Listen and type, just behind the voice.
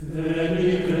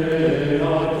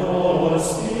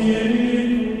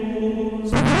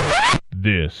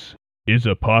This is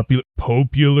a popular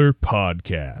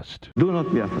podcast. Do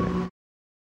not be afraid.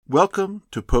 Welcome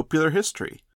to Popular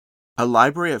History, a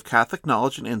library of Catholic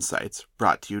knowledge and insights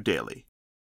brought to you daily.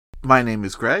 My name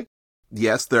is Greg.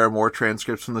 Yes, there are more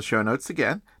transcripts from the show notes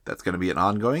again. That's going to be an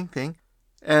ongoing thing.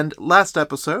 And last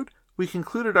episode, we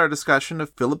concluded our discussion of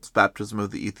Philip's baptism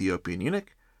of the Ethiopian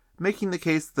eunuch, making the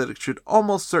case that it should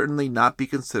almost certainly not be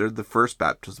considered the first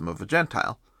baptism of a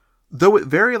Gentile, though it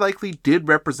very likely did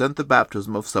represent the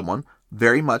baptism of someone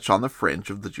very much on the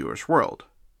fringe of the Jewish world.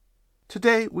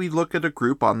 Today, we look at a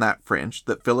group on that fringe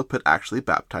that Philip had actually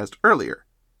baptized earlier,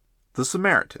 the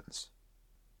Samaritans.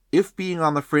 If being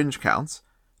on the fringe counts,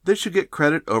 they should get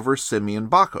credit over Simeon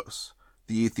Bacchus,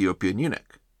 the Ethiopian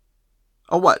eunuch.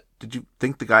 Oh what, did you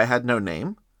think the guy had no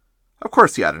name? Of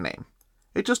course he had a name.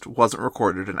 It just wasn't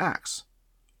recorded in Acts.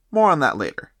 More on that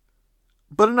later.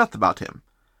 But enough about him.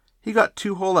 He got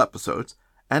 2 whole episodes,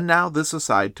 and now this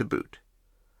aside to boot.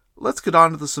 Let's get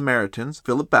on to the Samaritans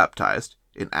Philip baptized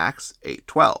in Acts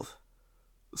 8:12.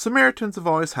 Samaritans have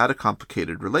always had a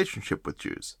complicated relationship with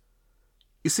Jews.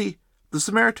 You see, the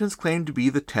Samaritans claimed to be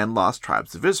the 10 lost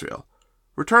tribes of Israel,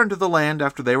 returned to the land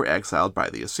after they were exiled by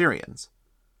the Assyrians.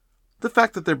 The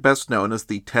fact that they're best known as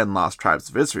the 10 lost tribes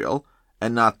of Israel,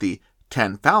 and not the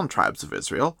 10 found tribes of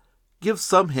Israel, gives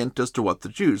some hint as to what the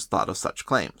Jews thought of such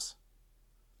claims.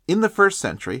 In the 1st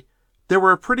century, there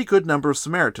were a pretty good number of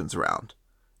Samaritans around,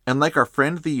 and like our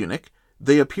friend the eunuch,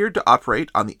 they appeared to operate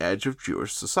on the edge of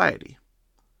Jewish society.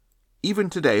 Even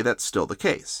today, that's still the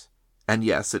case, and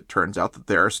yes, it turns out that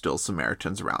there are still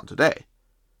Samaritans around today.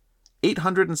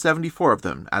 874 of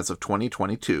them as of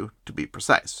 2022, to be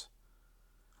precise.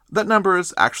 That number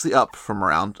is actually up from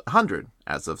around 100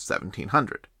 as of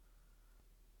 1700.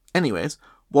 Anyways,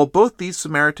 while both these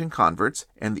Samaritan converts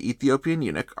and the Ethiopian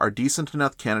eunuch are decent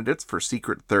enough candidates for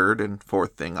secret 3rd and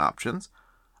 4th thing options,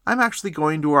 I'm actually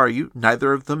going to argue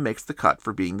neither of them makes the cut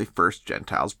for being the first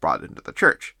Gentiles brought into the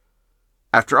church.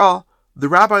 After all, the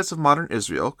rabbis of modern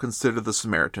Israel consider the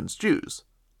Samaritans Jews,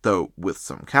 though with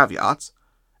some caveats,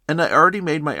 and I already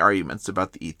made my arguments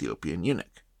about the Ethiopian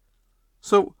eunuch.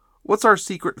 So, what's our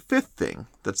secret 5th thing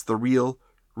that's the real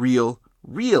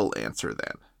answer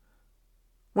then?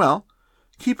 Well,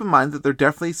 keep in mind that there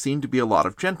definitely seemed to be a lot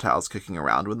of Gentiles kicking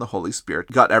around when the Holy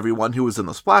Spirit got everyone who was in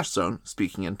the splash zone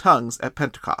speaking in tongues at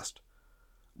Pentecost.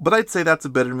 But I'd say that's a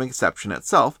bit of an exception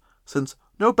itself, since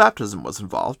no baptism was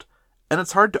involved, and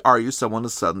it's hard to argue someone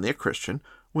is suddenly a Christian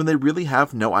when they really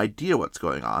have no idea what's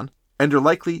going on, and are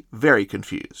likely very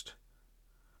confused.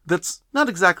 That's not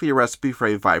exactly a recipe for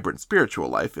a vibrant spiritual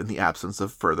life in the absence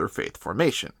of further faith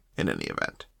formation, in any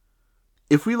event.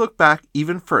 If we look back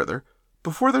even further,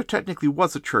 before there technically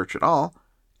was a church at all,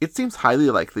 it seems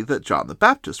highly likely that John the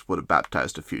Baptist would have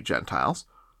baptized a few Gentiles,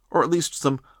 or at least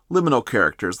some liminal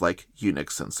characters like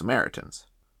eunuchs and Samaritans.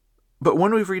 But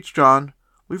when we've reached John,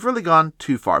 we've really gone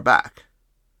too far back.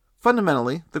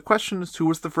 Fundamentally, the question is who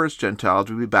was the first Gentile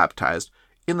to be baptized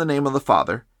in the name of the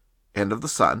Father, and of the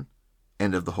Son,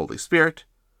 and of the Holy Spirit,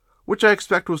 which I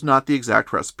expect was not the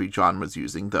exact recipe John was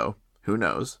using, though, who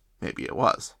knows, maybe it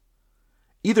was.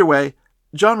 Either way,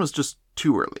 John was just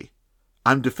too early.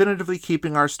 I'm definitively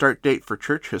keeping our start date for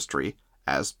church history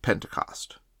as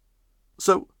Pentecost.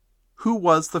 So, who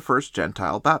was the first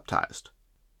Gentile baptized?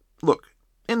 Look,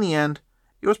 in the end,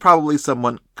 it was probably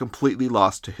someone completely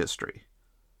lost to history.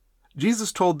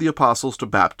 Jesus told the apostles to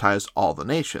baptize all the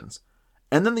nations,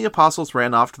 and then the apostles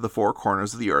ran off to the 4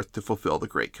 corners of the earth to fulfill the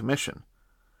Great Commission.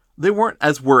 They weren't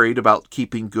as worried about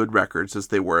keeping good records as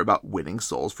they were about winning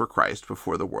souls for Christ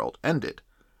before the world ended.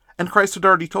 And Christ had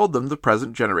already told them the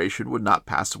present generation would not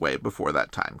pass away before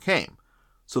that time came.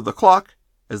 So the clock,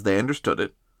 as they understood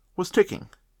it, was ticking.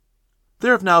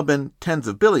 There have now been tens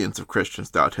of billions of Christians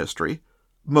throughout history,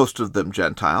 most of them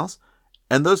Gentiles,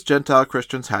 and those Gentile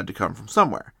Christians had to come from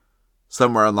somewhere.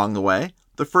 Somewhere along the way,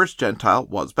 the first Gentile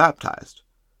was baptized.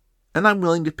 And I'm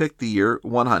willing to pick the year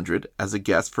 100 as a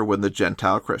guess for when the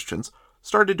Gentile Christians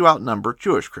started to outnumber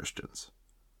Jewish Christians.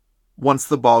 Once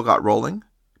the ball got rolling,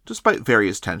 despite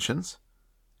various tensions,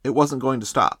 it wasn't going to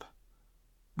stop.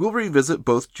 We'll revisit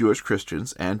both Jewish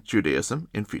Christians and Judaism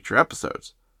in future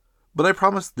episodes, but I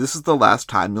promise this is the last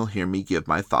time you'll hear me give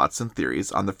my thoughts and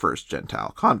theories on the first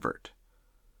Gentile convert.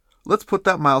 Let's put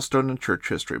that milestone in church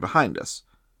history behind us.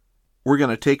 We're going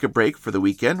to take a break for the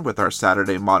weekend with our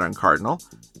Saturday Modern Cardinal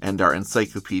and our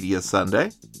Encyclopedia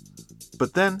Sunday,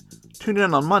 but then tune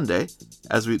in on Monday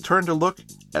as we turn to look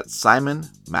at Simon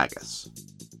Magus.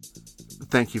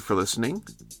 Thank you for listening.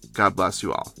 God bless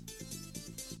you all.